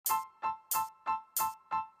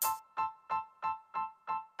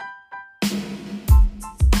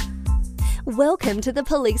Welcome to the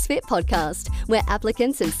Police Fit podcast, where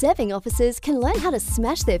applicants and serving officers can learn how to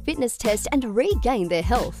smash their fitness test and regain their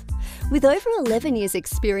health. With over 11 years'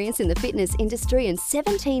 experience in the fitness industry and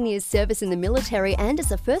 17 years' service in the military and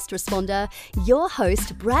as a first responder, your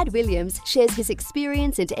host, Brad Williams, shares his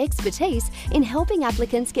experience and expertise in helping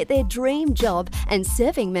applicants get their dream job and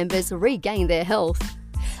serving members regain their health.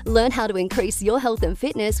 Learn how to increase your health and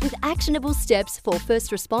fitness with actionable steps for first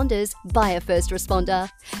responders by a first responder.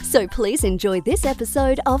 So please enjoy this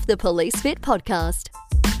episode of the Police Fit podcast.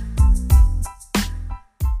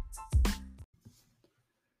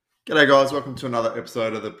 G'day guys, welcome to another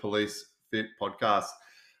episode of the Police Fit podcast.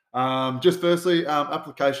 Just firstly,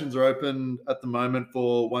 applications are open at the moment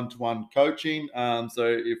for one-to-one coaching. So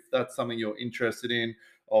if that's something you're interested in,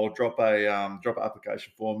 I'll drop an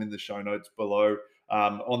application form in the show notes below.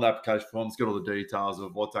 On the application form, it's got all the details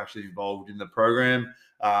of what's actually involved in the program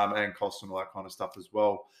and costs and all that kind of stuff as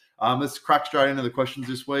well. Let's crack straight into the questions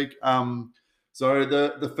this week. So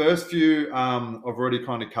the first few I've already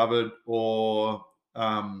kind of covered, or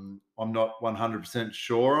I'm not 100%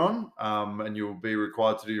 sure on, and you'll be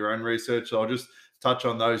required to do your own research. So I'll just touch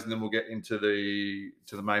on those, and then we'll get into the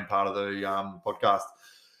main part of the podcast.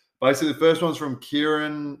 Basically, the first one's from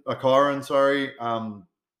Kyron.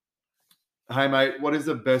 Hey mate, what is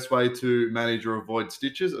the best way to manage or avoid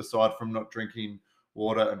stitches aside from not drinking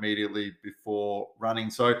water immediately before running?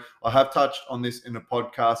 So I have touched on this in a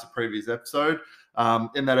podcast, a previous episode.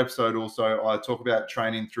 In that episode also, I talk about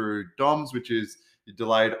training through DOMS, which is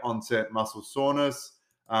delayed onset muscle soreness.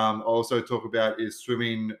 I also talk about is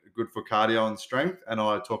swimming good for cardio and strength, and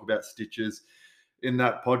I talk about stitches in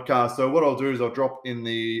that podcast. So what I'll do is I'll drop in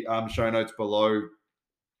the show notes below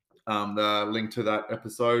the link to that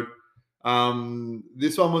episode.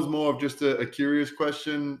 This one was more of just a curious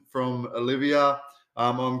question from Olivia.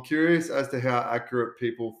 I'm curious as to how accurate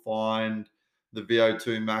people find the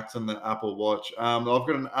VO2 max on the Apple Watch. I've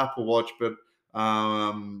got an Apple Watch, but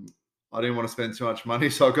I didn't want to spend too much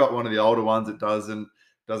money, so I got one of the older ones that doesn't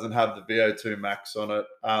have the VO2 max on it.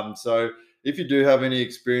 So if you do have any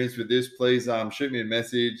experience with this, please shoot me a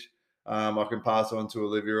message. I can pass on to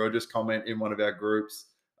Olivia, or just comment in one of our groups.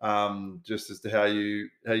 Just as to how you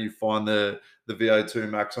find the VO2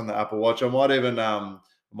 max on the Apple Watch. I might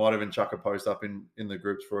even chuck a post up in the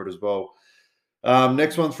groups for it as well.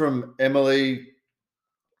 Next one's from Emily.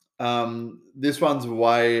 This one's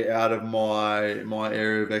way out of my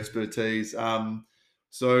area of expertise.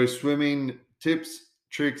 So swimming tips,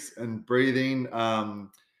 tricks, and breathing.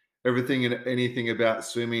 Everything and anything about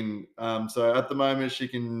swimming. So at the moment she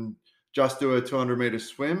can just do a 200-meter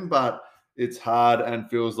swim, but it's hard and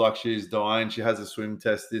feels like she's dying. She has a swim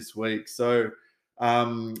test this week. So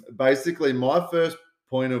basically my first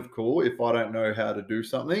point of call, if I don't know how to do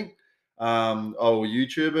something, I'll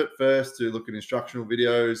YouTube it first to look at instructional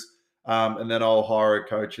videos, and then I'll hire a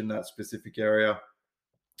coach in that specific area.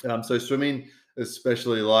 So swimming,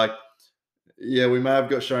 especially, we may have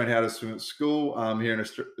got shown how to swim at school here in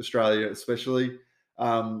Australia especially,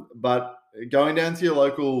 but going down to your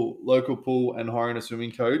local pool and hiring a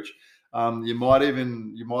swimming coach, you might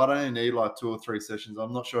only need like 2 or 3 sessions.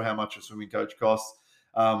 I'm not sure how much a swimming coach costs,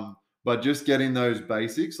 but just getting those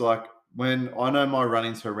basics. Like, when I know my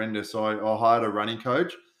running's horrendous, so I hired a running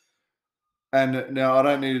coach, and now I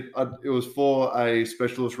don't need. It was for a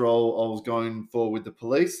specialist role I was going for with the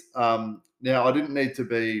police. Now I didn't need to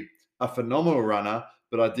be a phenomenal runner,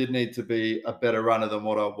 but I did need to be a better runner than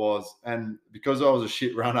what I was. And because I was a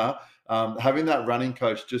shit runner, having that running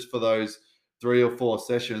coach just for those 3 or 4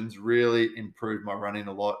 sessions really improved my running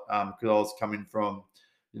a lot, because I was coming from,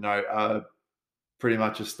 pretty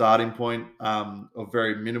much a starting point of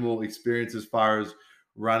very minimal experience as far as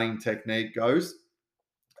running technique goes.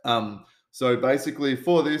 So basically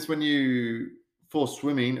for this, for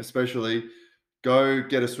swimming especially, go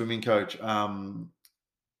get a swimming coach.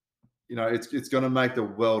 It's going to make the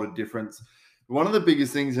world of difference. One of the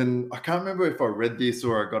biggest things, and I can't remember if I read this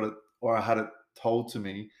or I got it or I had it told to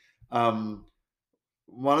me,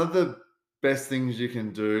 one of the best things you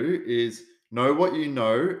can do is know what you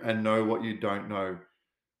know and know what you don't know.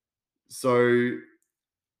 So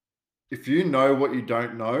if you know what you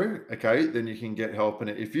don't know, okay, then you can get help in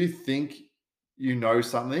it. If you think you know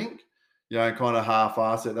something, kind of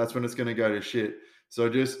half-ass it, that's when it's going to go to shit. So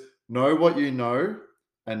just know what you know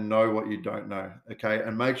and know what you don't know, okay?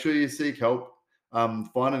 And make sure you seek help.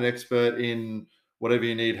 Find an expert in whatever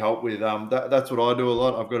you need help with. That's what I do a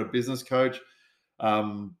lot. I've got a business coach.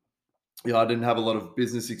 I didn't have a lot of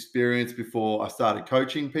business experience before I started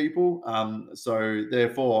coaching people. So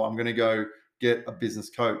therefore, I'm going to go get a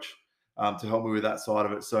business coach to help me with that side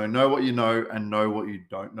of it. So know what you know and know what you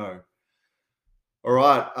don't know. All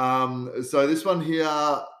right. So this one here,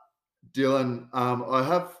 Dylan,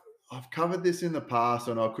 I've covered this in the past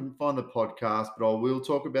and I couldn't find the podcast, but I will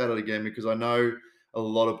talk about it again because I know a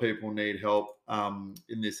lot of people need help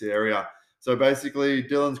in this area. So basically,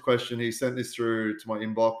 Dylan's question, he sent this through to my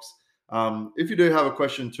inbox. If you do have a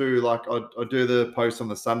question too, like I do the post on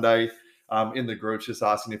the Sunday in the group, just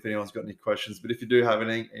asking if anyone's got any questions. But if you do have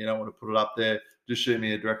any and you don't want to put it up there, just shoot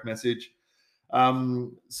me a direct message.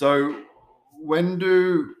 So when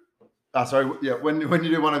do when you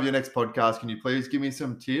do one of your next podcasts, can you please give me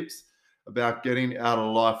some tips about getting out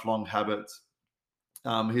of lifelong habits?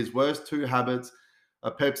 His worst two habits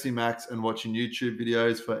are Pepsi Max and watching YouTube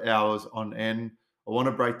videos for hours on end. I want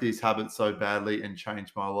to break these habits so badly and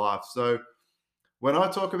change my life. So when I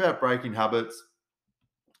talk about breaking habits,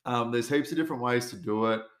 there's heaps of different ways to do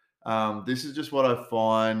it. This is just what I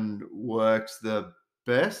find works the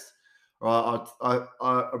best. Right,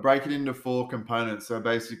 I break it into four components. So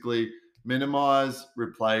basically, minimize,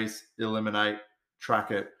 replace, eliminate,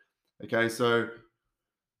 track it. Okay, so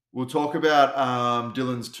we'll talk about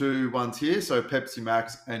Dylan's two ones here. So Pepsi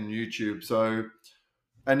Max and YouTube. So,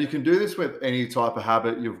 and you can do this with any type of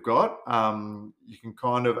habit you've got. You can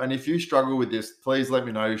kind of, and if you struggle with this, please let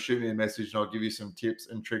me know. Shoot me a message, and I'll give you some tips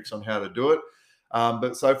and tricks on how to do it.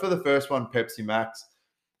 But so for the first one, Pepsi Max,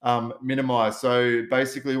 minimize. So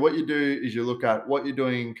basically, what you do is you look at what you're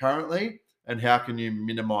doing currently and how can you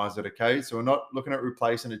minimize it. Okay, so we're not looking at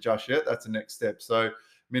replacing it just yet. That's the next step. So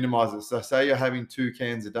minimize it. So say you're having 2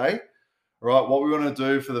 cans a day. All right, what we want to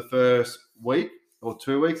do for the first week or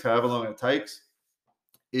 2 weeks, however long it takes,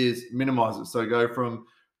 is minimize it. So go from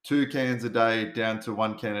 2 cans a day down to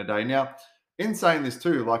 1 can a day. Now, in saying this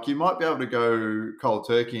too, like you might be able to go cold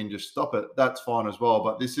turkey and just stop it. That's fine as well.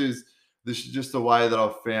 But this is just a way that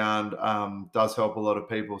I've found does help a lot of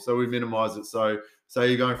people. So we minimize it. So say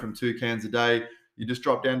you're going from 2 cans a day, you just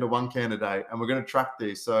drop down to 1 can a day, and we're going to track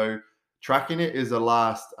these. So tracking it is the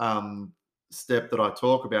last step that I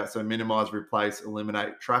talk about. So minimize, replace,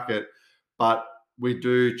 eliminate, track it. But we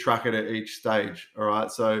do track it at each stage. All right.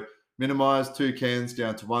 So minimize 2 cans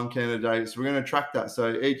down to 1 can a day. So we're going to track that.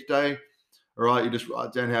 So each day, all right, you just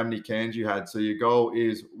write down how many cans you had. So your goal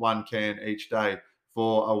is 1 can each day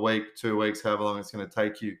for a week, 2 weeks, however long it's going to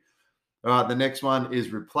take you. All right. The next one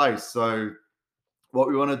is replace. So what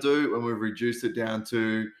we want to do when we've reduced it down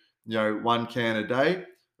to, 1 can a day,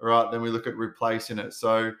 all right, then we look at replacing it.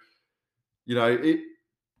 So, it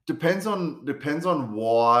depends on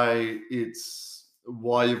why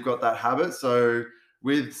you've got that habit. So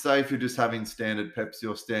with, say, if you're just having standard Pepsi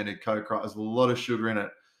or standard Coke, right, there's a lot of sugar in it.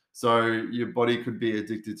 So your body could be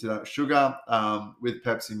addicted to that sugar. With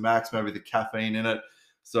Pepsi Max, maybe the caffeine in it.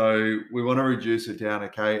 So we want to reduce it down,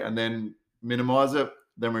 okay, and then minimize it,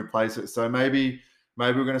 then replace it. So maybe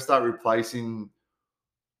we're going to start replacing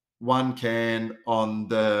 1 can on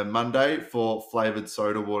the Monday for flavored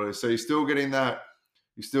soda water. So you're still getting that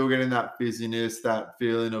fizziness, that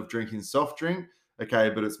feeling of drinking soft drink, okay,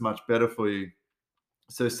 but it's much better for you.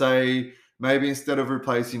 So say maybe instead of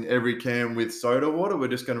replacing every can with soda water, we're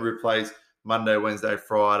just going to replace Monday, Wednesday,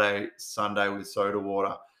 Friday, Sunday with soda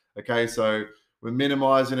water. Okay, so we're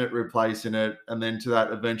minimizing it, replacing it, and then to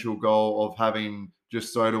that eventual goal of having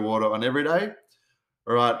just soda water on every day.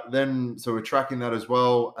 All right, then so we're tracking that as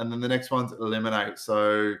well. And then the next one's eliminate.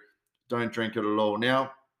 So don't drink it at all.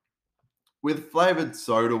 Now, with flavored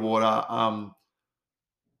soda water, I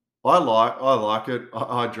like it.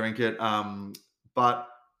 I drink it. But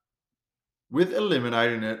with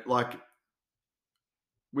eliminating it, like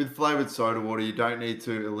with flavored soda water, you don't need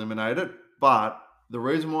to eliminate it. But the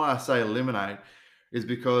reason why I say eliminate is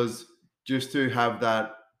because just to have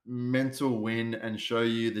that mental win and show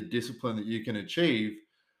you the discipline that you can achieve,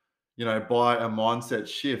 by a mindset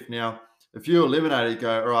shift. Now, if you eliminate it,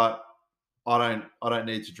 go, all right, I don't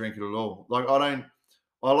need to drink it at all. Like I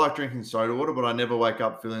like drinking soda water, but I never wake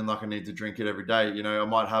up feeling like I need to drink it every day. I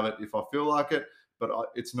might have it if I feel like it, but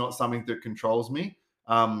it's not something that controls me.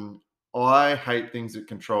 I hate things that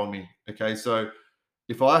control me. Okay. So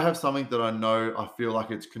if I have something that I know I feel like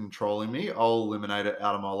it's controlling me, I'll eliminate it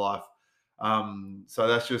out of my life. So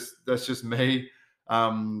that's just me.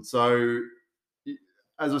 So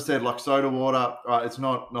as I said, like soda water, right, it's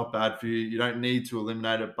not bad for you. You don't need to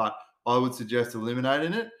eliminate it, but I would suggest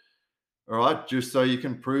eliminating it. All right, just so you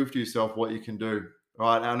can prove to yourself what you can do. All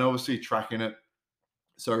right, and obviously tracking it.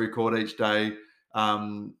 So record each day.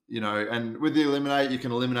 And with the eliminate, you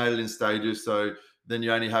can eliminate it in stages. So then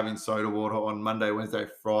you're only having soda water on Monday, Wednesday,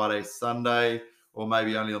 Friday, Sunday, or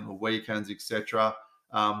maybe only on the weekends, etc.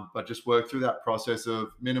 But just work through that process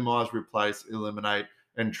of minimize, replace, eliminate,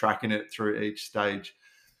 and tracking it through each stage.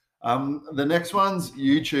 The next one's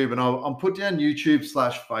YouTube, and I'll put down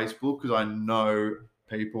YouTube/Facebook because I know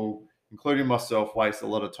people, including myself, waste a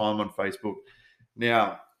lot of time on Facebook.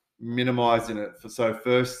 Now, minimizing it. So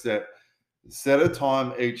first step, set a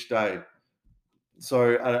time each day.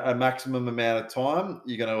 So a maximum amount of time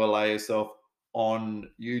you're going to allow yourself on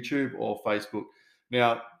YouTube or Facebook.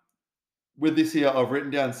 Now, with this here, I've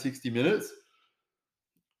written down 60 minutes.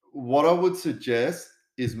 What I would suggest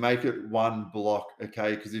is make it one block,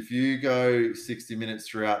 okay? Because if you go 60 minutes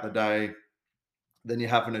throughout the day, then you're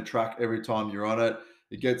having to track every time you're on it.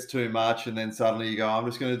 It gets too much, and then suddenly you go, I'm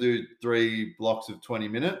just going to do 3 blocks of 20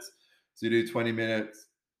 minutes. So you do 20 minutes,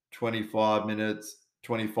 25 minutes,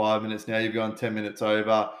 25 minutes. Now you've gone 10 minutes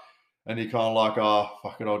over, and you're kind of like, oh,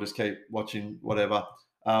 fuck it, I'll just keep watching whatever.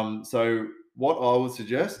 So what I would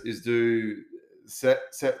suggest is do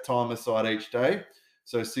set time aside each day.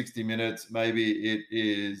 So 60 minutes, maybe it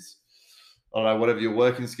is, I don't know, whatever your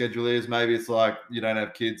working schedule is. Maybe it's like you don't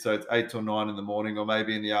have kids, so it's 8 till 9 in the morning, or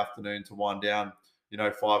maybe in the afternoon to wind down,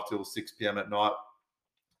 5 till 6 p.m. at night.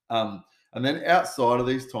 And then outside of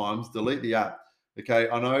these times, delete the app. Okay,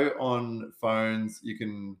 I know on phones you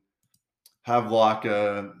can have like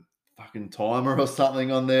a fucking timer or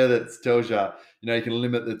something on there that tells you, you can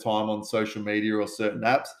limit the time on social media or certain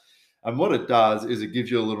apps. And what it does is it gives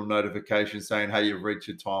you a little notification saying, hey, you've reached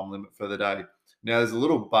your time limit for the day. Now, there's a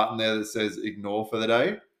little button there that says ignore for the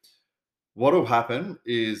day. What will happen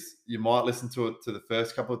is you might listen to it to the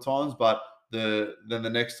first couple of times, but then the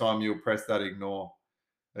next time you'll press that ignore.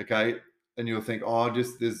 Okay. And you'll think, oh,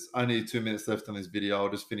 there's only 2 minutes left on this video. I'll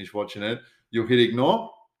just finish watching it. You'll hit ignore.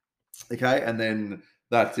 Okay. And then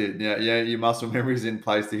that's it. Yeah, your muscle memory is in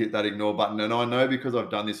place to hit that ignore button. And I know because I've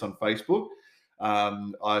done this on Facebook.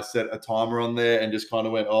 I set a timer on there and just kind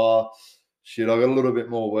of went, oh shit, I got a little bit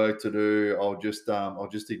more work to do. I'll just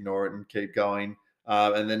ignore it and keep going.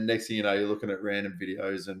 And then next thing you know, you're looking at random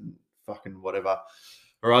videos and fucking whatever.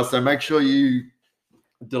 All right, so make sure you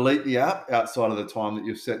delete the app outside of the time that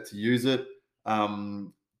you've set to use it.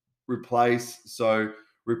 Replace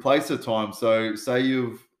the time. So say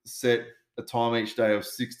you've set a time each day of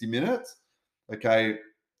 60 minutes. Okay,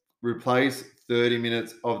 replace 30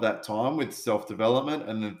 minutes of that time with self-development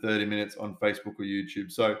and then 30 minutes on Facebook or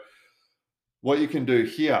YouTube. So what you can do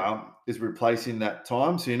here is replacing that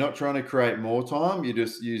time. So you're not trying to create more time. You're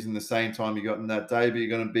just using the same time you got in that day, but you're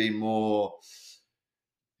going to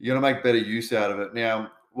make better use out of it.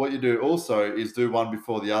 Now, what you do also is do one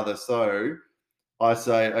before the other. So I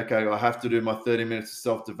say, okay, I have to do my 30 minutes of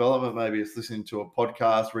self-development. Maybe it's listening to a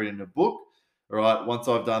podcast, reading a book. All right. Once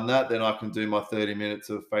I've done that, then I can do my 30 minutes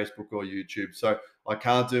of Facebook or YouTube. So I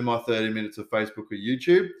can't do my 30 minutes of Facebook or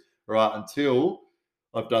YouTube, right, until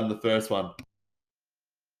I've done the first one.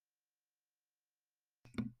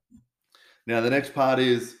 Now, the next part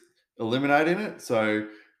is eliminating it. So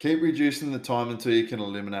keep reducing the time until you can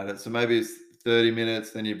eliminate it. So maybe it's 30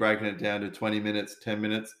 minutes, then you're breaking it down to 20 minutes, 10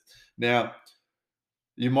 minutes. Now,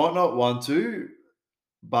 you might not want to,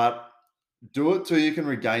 but do it till you can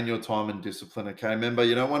regain your time and discipline. Okay. Remember,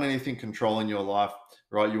 you don't want anything controlling your life,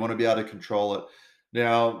 right? You want to be able to control it.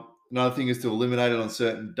 Now, another thing is to eliminate it on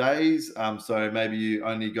certain days. So maybe you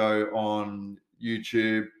only go on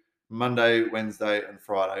YouTube Monday, Wednesday, and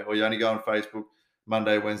Friday, or you only go on Facebook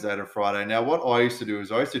Monday, Wednesday, and Friday. Now, what I used to do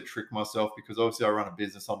is I used to trick myself because obviously I run a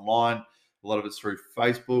business online. A lot of it's through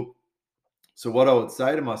Facebook. So what I would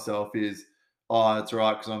say to myself is, oh, it's all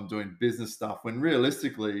right because I'm doing business stuff. When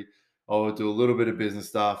realistically, I would do a little bit of business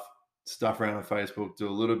stuff around on Facebook, do a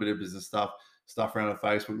little bit of business stuff around on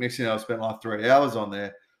Facebook. Next thing you know, I've spent like 3 hours on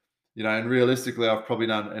there, and realistically, I've probably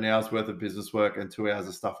done an hour's worth of business work and 2 hours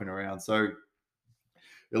of stuffing around. So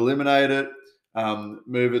eliminate it,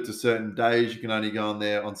 move it to certain days. You can only go on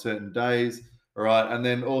there on certain days. All right. And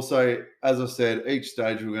then also, as I said, each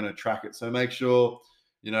stage we're going to track it. So make sure,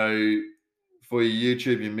 for your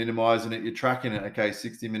YouTube, you're minimizing it, you're tracking it. Okay,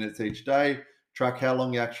 60 minutes each day. Track how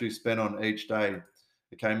long you actually spend on each day.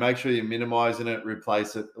 Okay, make sure you're minimizing it,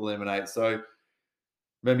 replace it, eliminate. So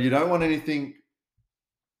remember, you don't want anything.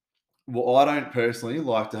 Well, I don't personally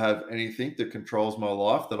like to have anything that controls my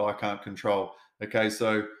life that I can't control. Okay,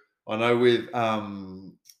 so I know with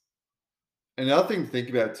another thing to think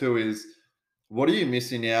about too is, what are you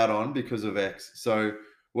missing out on because of X? So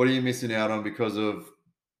what are you missing out on because of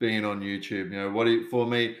being on YouTube? For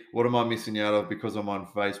me, what am I missing out of because I'm on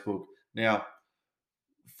Facebook? Now,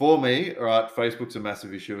 for me, all right, Facebook's a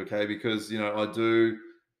massive issue, okay? Because I do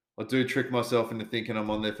trick myself into thinking I'm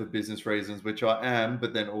on there for business reasons, which I am,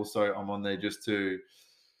 but then also I'm on there I just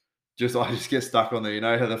get stuck on there. You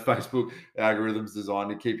know how the Facebook algorithm's designed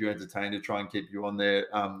to keep you entertained, to try and keep you on there,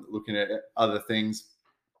 looking at other things.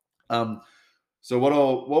 Um, so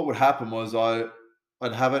what would happen was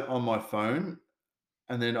I'd have it on my phone,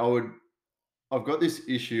 and then I've got this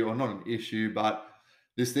issue, or not an issue, but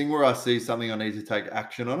this thing where I see something, I need to take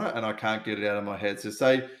action on it, and I can't get it out of my head.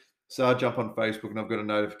 So I jump on Facebook and I've got a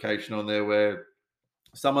notification on there where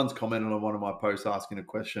someone's commented on one of my posts asking a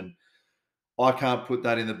question. I can't put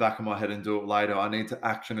that in the back of my head and do it later. I need to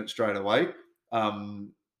action it straight away.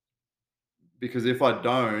 Um, because if I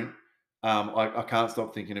don't, I can't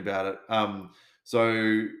stop thinking about it.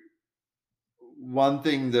 So one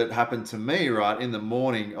thing that happened to me, right, in the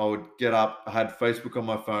morning, I would get up, I had Facebook on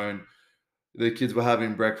my phone, the kids were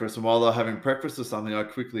having breakfast, and while they're having breakfast or something, I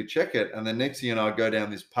quickly check it. And the next thing you know, I go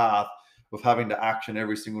down this path of having to action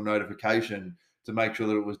every single notification to make sure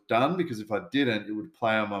that it was done, because if I didn't, it would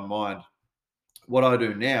play on my mind. What I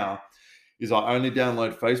do now is I only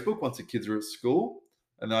download Facebook once the kids are at school,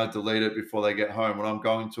 and then I delete it before they get home. When I'm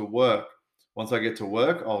going to work, once I get to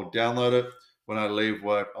work, I'll download it. When I leave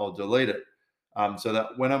work, I'll delete it. So that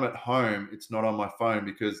when I'm at home, it's not on my phone,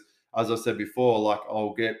 because, as I said before, like,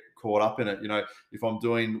 I'll get caught up in it. If I'm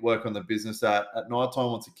doing work on the business at night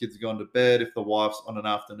time, once the kids are gone to bed, if the wife's on an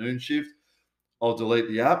afternoon shift, I'll delete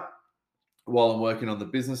the app while I'm working on the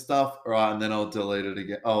business stuff. All right. And then I'll delete it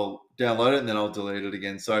again. I'll download it and then I'll delete it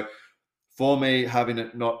again. So for me, having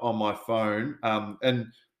it not on my phone, I've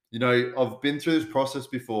been through this process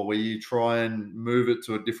before where you try and move it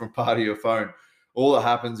to a different part of your phone. All that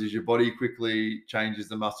happens is your body quickly changes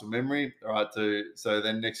the muscle memory, all right? So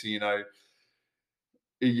then next thing you know,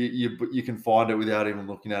 you can find it without even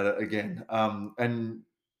looking at it again. And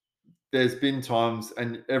there's been times,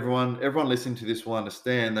 and everyone listening to this will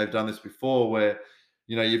understand, they've done this before, where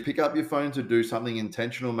you pick up your phone to do something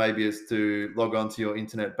intentional. Maybe it's to log on to your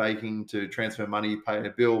internet banking, to transfer money, pay a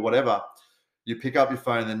bill, whatever. You pick up your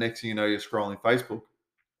phone, and the next thing you know, you're scrolling Facebook,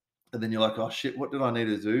 and then you're like, oh shit, what did I need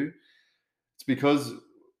to do? It's because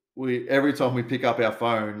every time we pick up our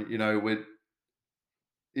phone,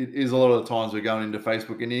 it is a lot of the times we're going into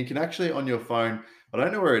Facebook, and you can actually, on your phone, I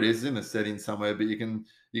don't know where it is in the settings somewhere, but you can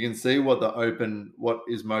see what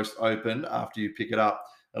is most open after you pick it up.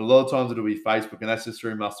 And a lot of times it'll be Facebook, and that's just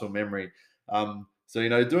through muscle memory.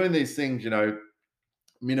 So doing these things,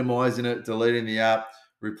 minimizing it, deleting the app,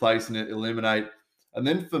 replacing it, eliminate. And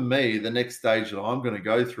then for me, the next stage that I'm going to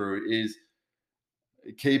go through is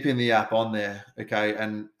keeping the app on there, okay,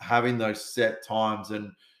 and having those set times,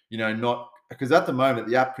 and not, because at the moment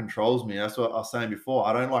the app controls me. That's what I was saying before.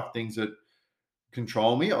 I don't like things that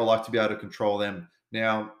control me. I like to be able to control them.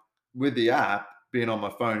 Now, with the app being on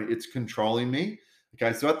my phone, it's controlling me.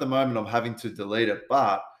 Okay, so at the moment I'm having to delete it,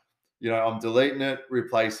 but I'm deleting it,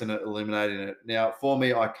 replacing it, eliminating it. Now, for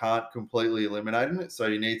me, I can't completely eliminate it. So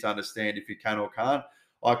you need to understand if you can or can't.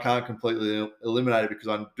 I can't completely eliminate it, because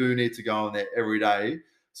I do need to go on there every day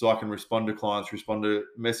so I can respond to clients, respond to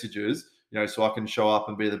messages, so I can show up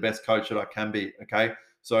and be the best coach that I can be. Okay.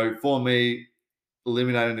 So for me,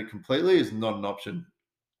 eliminating it completely is not an option.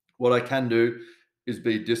 What I can do is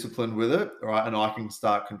be disciplined with it, all right, and I can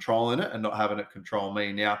start controlling it and not having it control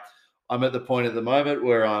me. Now, I'm at the point at the moment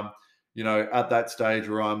where I'm, at that stage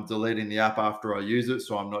where I'm deleting the app after I use it,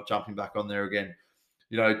 so I'm not jumping back on there again.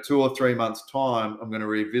 2 or 3 months time, I'm going to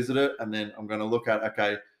revisit it, and then I'm going to look at,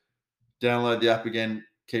 okay, download the app again,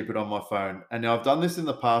 keep it on my phone. And now I've done this in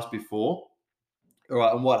the past before, all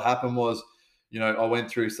right, and what happened was, I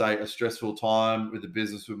went through, say, a stressful time with the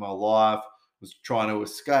business, with my life, was trying to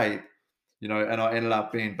escape, and I ended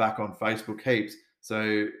up being back on Facebook heaps.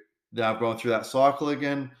 So now I've gone through that cycle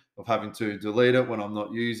again of having to delete it when I'm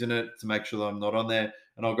not using it, to make sure that I'm not on there.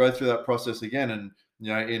 And I'll go through that process again. And,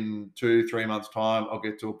 in 2-3 months time, I'll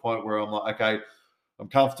get to a point where I'm like, okay, I'm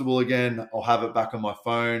comfortable again. I'll have it back on my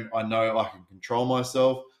phone. I know I can control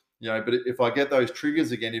myself, but if I get those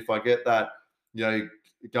triggers again, if I get that,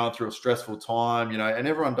 going through a stressful time, and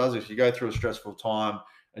everyone does this, you go through a stressful time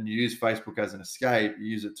and you use Facebook as an escape, you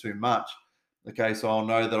use it too much. Okay, so I'll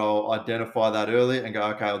know that I'll identify that early and go,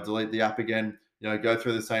 okay, I'll delete the app again, go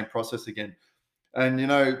through the same process again. And,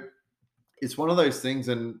 it's one of those things.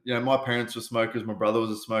 And, my parents were smokers, my brother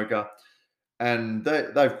was a smoker, and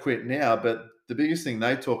they've quit now. But the biggest thing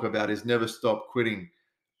they talk about is never stop quitting.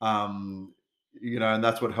 And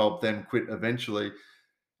that's what helped them quit eventually.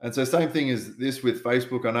 And so same thing is this with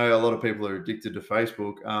Facebook. I know a lot of people are addicted to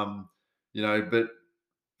Facebook, but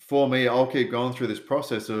for me, I'll keep going through this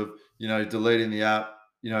process of, deleting the app.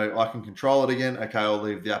 I can control it again. Okay, I'll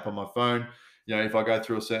leave the app on my phone. If I go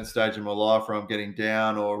through a certain stage in my life where I'm getting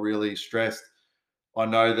down or really stressed, I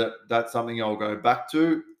know that that's something I'll go back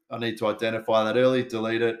to. I need to identify that early,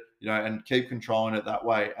 delete it, and keep controlling it that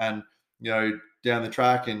way. And, down the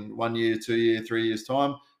track in 1 year, 2 year, 3 years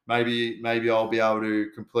time, maybe I'll be able to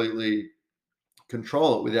completely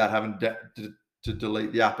control it without having to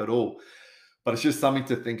delete the app at all. But it's just something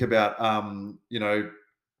to think about.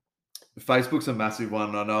 Facebook's a massive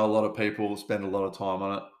one. I know a lot of people spend a lot of time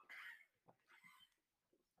on it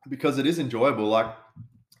because it is enjoyable. Like,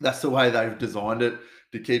 that's the way they've designed it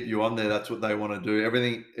to keep you on there. That's what they want to do.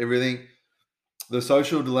 Everything. The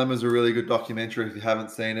Social Dilemma is a really good documentary if you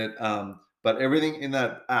haven't seen it. But everything in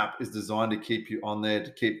that app is designed to keep you on there,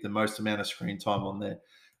 to keep the most amount of screen time on there.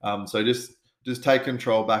 So just take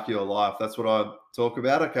control back of your life. That's what I talk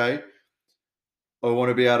about. Okay, I want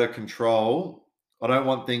to be able to control. I don't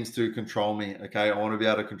want things to control me. Okay, I want to be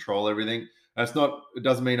able to control everything. That's not. It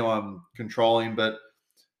doesn't mean I'm controlling, but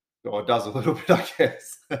it does a little bit, I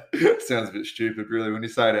guess. Sounds a bit stupid, really, when you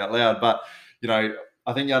say it out loud. But I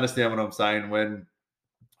think you understand what I'm saying when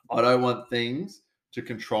I don't want things to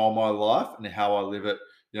control my life and how I live it.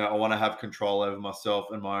 I want to have control over myself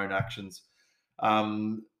and my own actions.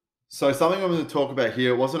 So something I'm going to talk about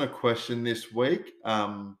here, it wasn't a question this week.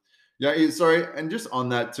 Sorry. And just on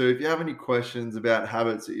that too, if you have any questions about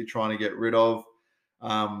habits that you're trying to get rid of,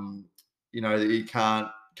 that you can't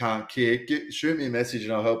kick, shoot me a message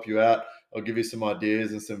and I'll help you out. I'll give you some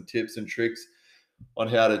ideas and some tips and tricks on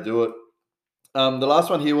how to do it. The last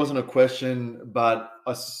one here wasn't a question, but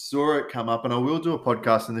I saw it come up, and I will do a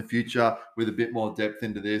podcast in the future with a bit more depth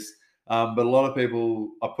into this. But a lot of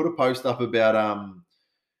people, I put a post up about,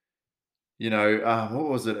 what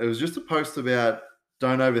was it? It was just a post about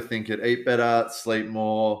don't overthink it, eat better, sleep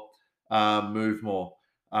more, move more.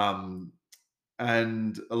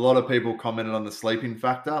 And a lot of people commented on the sleeping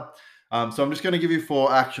factor. So I'm just going to give you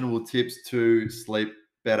 4 actionable tips to sleep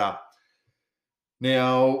better.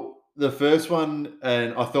 Now, the first one,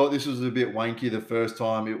 and I thought this was a bit wanky the first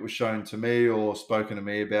time it was shown to me or spoken to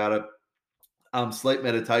me about it, sleep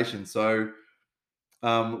meditation. So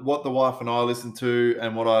what the wife and I listen to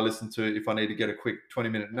and what I listen to if I need to get a quick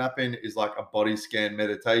 20-minute nap in is like a body scan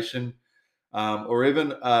meditation, or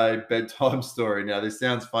even a bedtime story. Now, this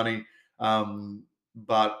sounds funny,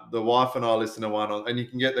 but the wife and I listen to one and you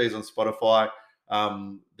can get these on Spotify.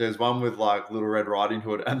 There's one with like Little Red Riding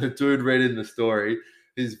Hood, and the dude reading the story,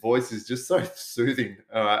 his voice is just so soothing,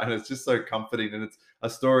 and it's just so comforting, and it's a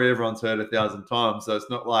story everyone's heard 1,000 times. So it's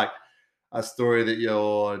not like a story that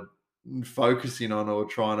you're focusing on or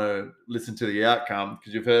trying to listen to the outcome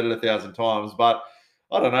because you've heard it 1,000 times. But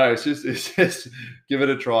I don't know. It's just give it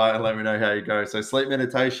a try and let me know how you go. So sleep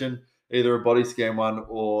meditation, either a body scan one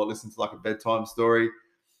or listen to like a bedtime story.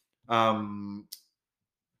 Number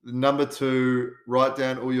 2, write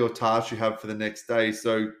down all your tasks you have for the next day.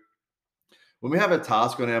 So when we have a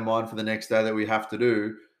task on our mind for the next day that we have to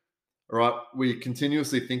do, right, we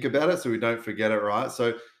continuously think about it so we don't forget it, right?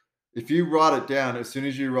 So if you write it down, as soon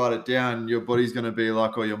as you write it down, your body's going to be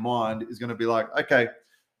like, or your mind is going to be like, okay,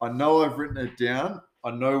 I know I've written it down.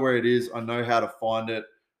 I know where it is. I know how to find it.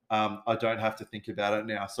 I don't have to think about it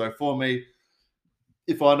now. So for me,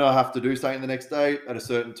 if I know I have to do something the next day at a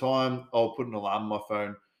certain time, I'll put an alarm on my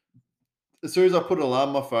phone. As soon as I put an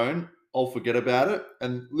alarm on my phone, I'll forget about it.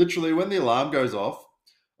 And literally when the alarm goes off,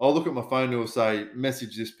 I'll look at my phone and it'll say,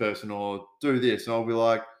 message this person or do this. And I'll be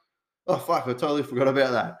like, oh, fuck, I totally forgot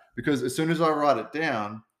about that. Because as soon as I write it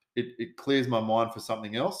down, it clears my mind for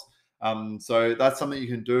something else. So that's something you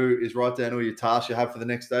can do, is write down all your tasks you have for the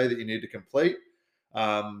next day that you need to complete.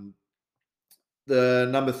 The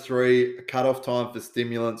number 3, cut off time for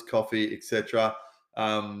stimulants, coffee, etc.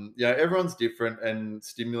 Everyone's different, and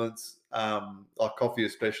stimulants, like coffee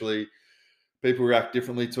especially, people react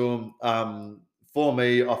differently to them. For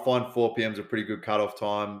me, I find 4 p.m. is a pretty good cutoff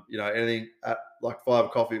time. Anything at like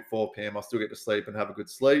 5 coffee at 4 p.m., I still get to sleep and have a good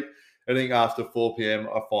sleep. Anything after 4 p.m.,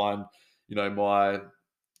 I find,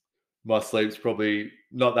 my sleep's probably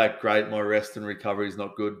not that great. My rest and recovery is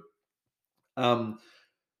not good.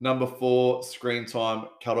 Number 4, screen time,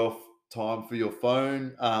 cutoff time for your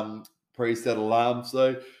phone, preset alarm.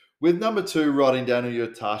 So with number 2, writing down all your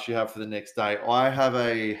tasks you have for the next day, I have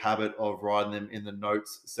a habit of writing them in the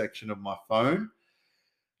notes section of my phone,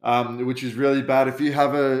 which is really bad. If you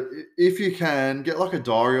can get like a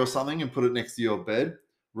diary or something and put it next to your bed,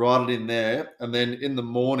 write it in there. And then in the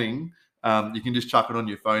morning, you can just chuck it on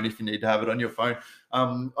your phone if you need to have it on your phone.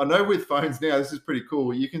 I know with phones now, this is pretty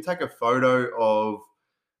cool. You can take a photo of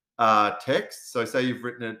text. So say you've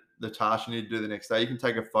written the task you need to do the next day, you can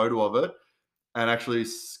take a photo of it and actually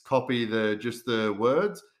copy just the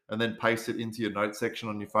words and then paste it into your notes section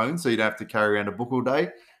on your phone, so you don't have to carry around a book all day.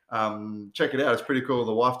 Check it out. It's pretty cool.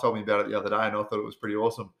 The wife told me about it the other day and I thought it was pretty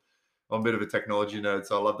awesome. I'm a bit of a technology nerd,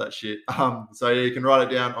 so I love that shit. So yeah, you can write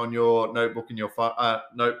it down on your notebook in your phone,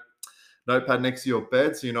 notepad next to your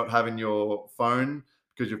bed so you're not having your phone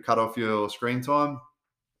because you've cut off your screen time.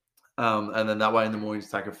 And then that way in the morning,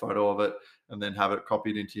 just take a photo of it and then have it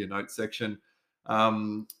copied into your notes section.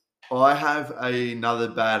 I have another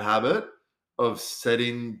bad habit of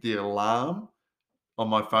setting the alarm on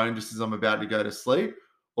my phone just as I'm about to go to sleep,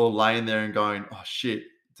 or laying there and going, oh shit,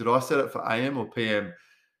 did I set it for AM or PM?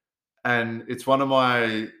 And it's one of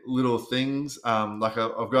my little things. Like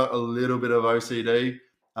I've got a little bit of OCD.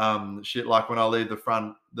 Shit, like when I leave the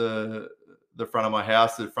front of my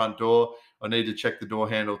house, the front door, I need to check the door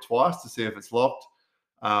handle twice to see if it's locked.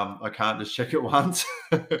 I can't just check it once.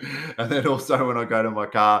 And then also when I go to my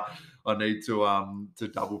car, I need to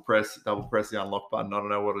double press the unlock button. I don't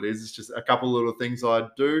know what it is. It's just a couple of little things I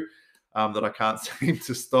do that I can't seem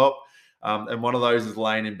to stop. And one of those is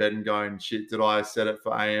laying in bed and going, shit, did I set it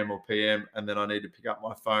for AM or PM? And then I need to pick up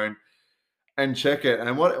my phone and check it.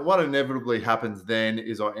 And what inevitably happens then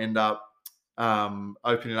is I end up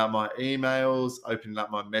opening up my emails, opening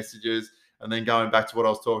up my messages, and then going back to what I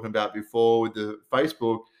was talking about before with the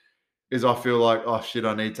Facebook, is I feel like, oh shit,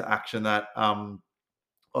 I need to action that.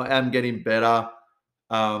 I am getting better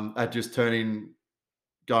at just going,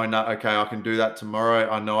 no, okay, I can do that tomorrow.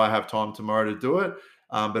 I know I have time tomorrow to do it,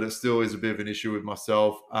 but it still is a bit of an issue with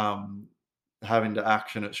myself having to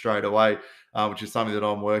action it straight away, which is something that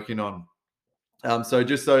I'm working on. So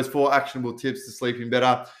just those 4 actionable tips to sleeping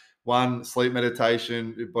better. 1, sleep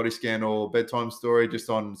meditation, body scan, or bedtime story,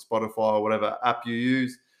 just on Spotify or whatever app you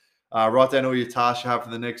use. Write down all your tasks you have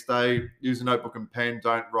for the next day. Use a notebook and pen.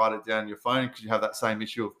 Don't write it down on your phone because you have that same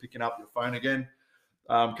issue of picking up your phone again.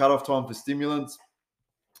 Cut off time for stimulants.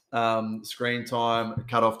 Screen time,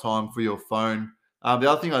 cut off time for your phone. The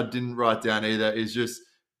other thing I didn't write down either is just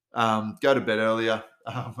go to bed earlier.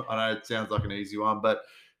 I know it sounds like an easy one, but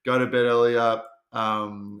go to bed earlier,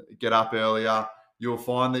 get up earlier. You'll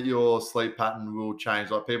find that your sleep pattern will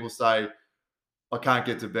change. Like people say, I can't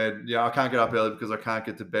get to bed. Yeah, I can't get up early because I can't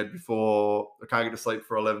get to bed I can't get to sleep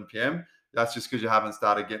for 11 p.m. That's just because you haven't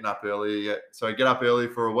started getting up earlier yet. So get up early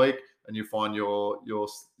for a week and you find your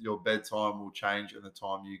bedtime will change and the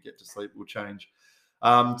time you get to sleep will change.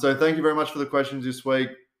 So thank you very much for the questions this week.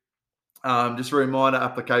 Just a reminder,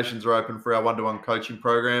 applications are open for our one-to-one coaching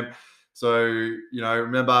program. So,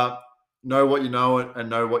 remember, know what you know and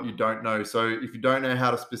know what you don't know. So if you don't know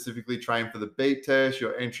how to specifically train for the beep test,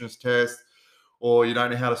 your entrance test, or you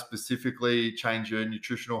don't know how to specifically change your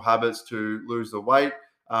nutritional habits to lose the weight,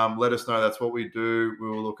 let us know. That's what we do.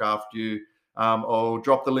 We will look after you. I'll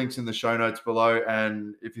drop the links in the show notes below.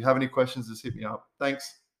 And if you have any questions, just hit me up.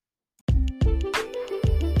 Thanks.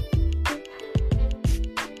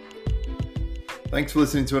 Thanks for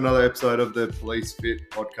listening to another episode of the Police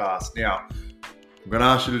Fit podcast. Now, I'm going to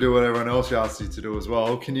ask you to do what everyone else asks you to do as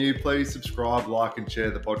well. Can you please subscribe, like, and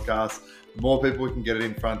share the podcast? The more people we can get it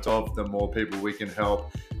in front of, the more people we can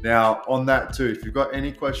help. Now, on that too, if you've got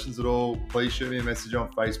any questions at all, please shoot me a message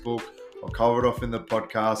on Facebook. I'll cover it off in the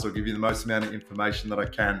podcast. I'll give you the most amount of information that I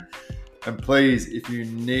can. And please, if you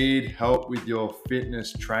need help with your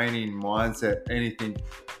fitness, training, mindset, anything,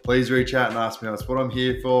 please reach out and ask me. That's what I'm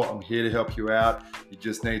here for. I'm here to help you out. You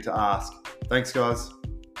just need to ask. Thanks, guys.